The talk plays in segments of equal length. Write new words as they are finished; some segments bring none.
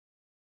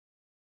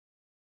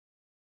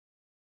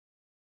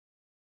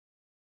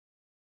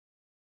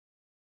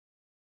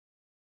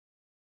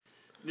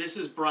This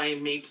is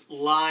Bryan Mapes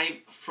live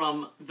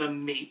from the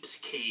Mapes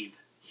Cave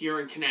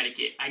here in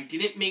Connecticut. I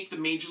didn't make the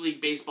Major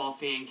League Baseball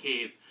Fan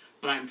Cave,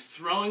 but I'm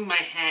throwing my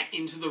hat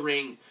into the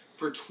ring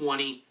for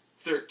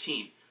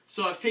 2013.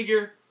 So I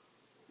figure,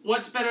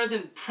 what's better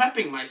than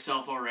prepping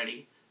myself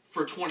already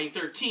for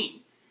 2013?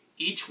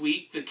 Each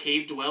week, the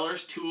cave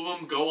dwellers, 2 of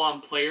them, go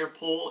on player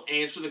poll,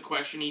 answer the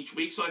question each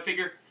week. So I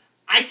figure,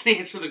 I can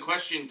answer the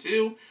question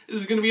too. This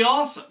is going to be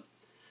awesome.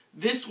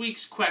 This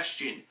week's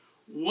question: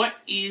 what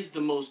is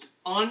the most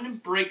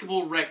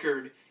unbreakable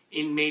record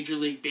in Major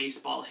League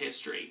Baseball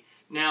history?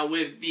 Now,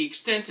 with the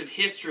extensive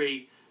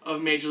history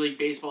of Major League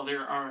Baseball,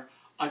 there are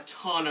a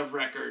ton of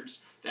records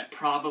that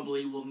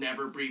probably will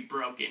never be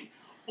broken.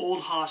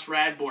 Old Hoss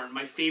Radborn,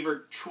 my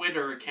favorite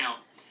Twitter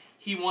account,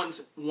 he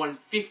once won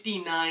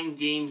 59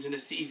 games in a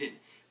season.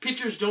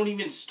 Pitchers don't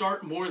even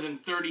start more than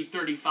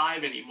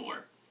 30-35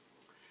 anymore.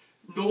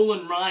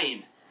 Nolan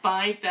Ryan,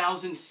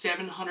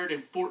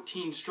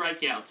 5,714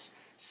 strikeouts,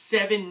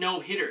 7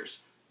 no-hitters.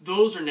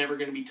 Those are never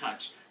going to be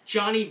touched.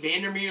 Johnny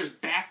Vandermeer's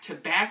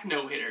back-to-back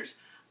no-hitters.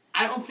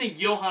 I don't think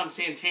Johan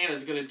Santana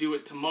is going to do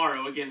it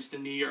tomorrow against the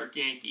New York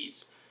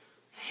Yankees.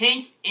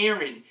 Hank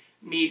Aaron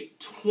made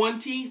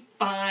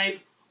 25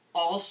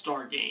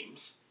 All-Star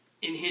games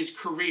in his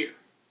career.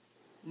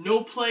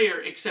 No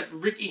player except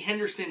Rickey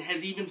Henderson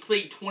has even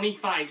played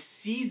 25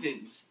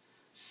 seasons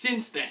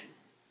since then.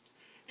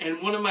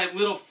 And one of my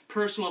little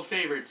personal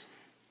favorites,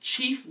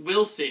 Chief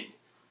Wilson,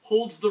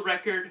 holds the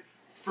record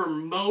for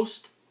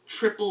most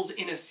triples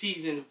in a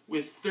season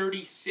with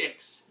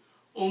 36.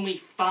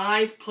 Only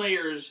 5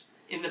 players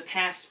in the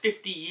past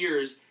 50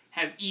 years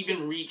have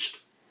even reached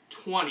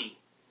 20.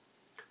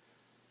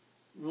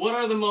 What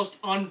are the most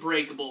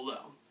unbreakable,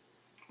 though?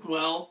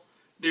 Well,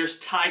 there's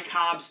Ty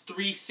Cobb's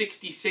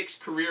 366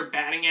 career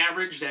batting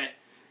average that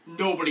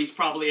nobody's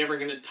probably ever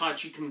going to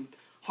touch. You can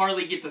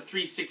hardly get to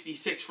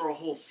 366 for a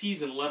whole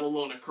season, let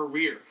alone a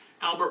career.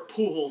 Albert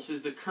Pujols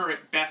is the current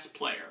best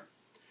player.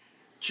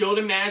 Joe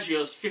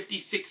DiMaggio's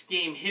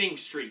 56-game hitting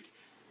streak.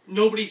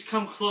 Nobody's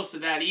come close to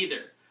that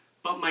either.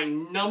 But my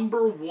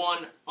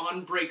 #1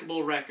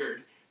 unbreakable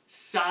record,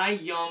 Cy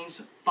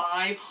Young's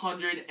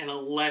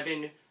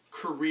 511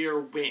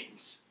 career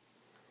wins.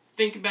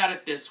 Think about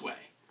it this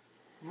way.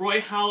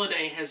 Roy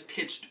Halladay has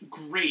pitched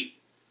great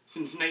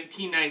since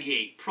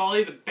 1998.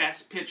 Probably the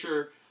best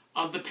pitcher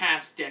of the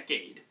past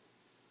decade.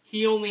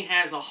 He only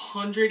has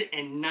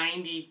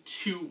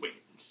 192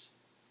 wins.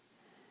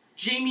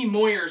 Jamie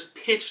Moyers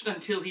pitched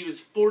until he was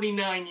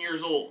 49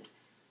 years old.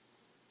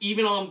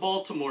 Even on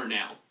Baltimore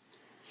now.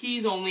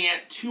 He's only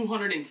at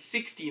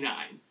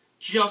 269,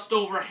 just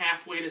over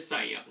halfway to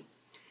Cy Young.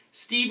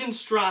 Steven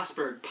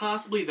Strasburg,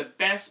 possibly the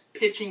best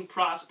pitching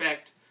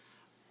prospect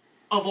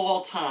of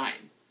all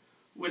time,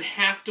 would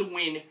have to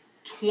win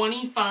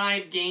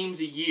 25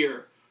 games a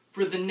year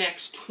for the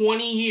next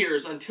 20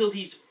 years until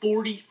he's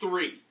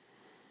 43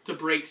 to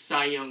break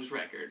Cy Young's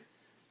record.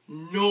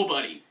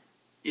 Nobody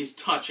is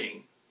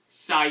touching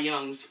Cy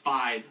Young's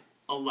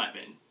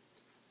 511.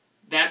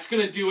 That's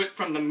going to do it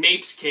from the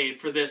Mapes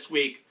Cave for this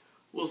week.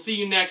 We'll see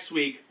you next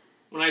week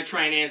when I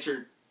try and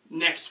answer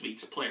next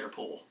week's player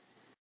poll.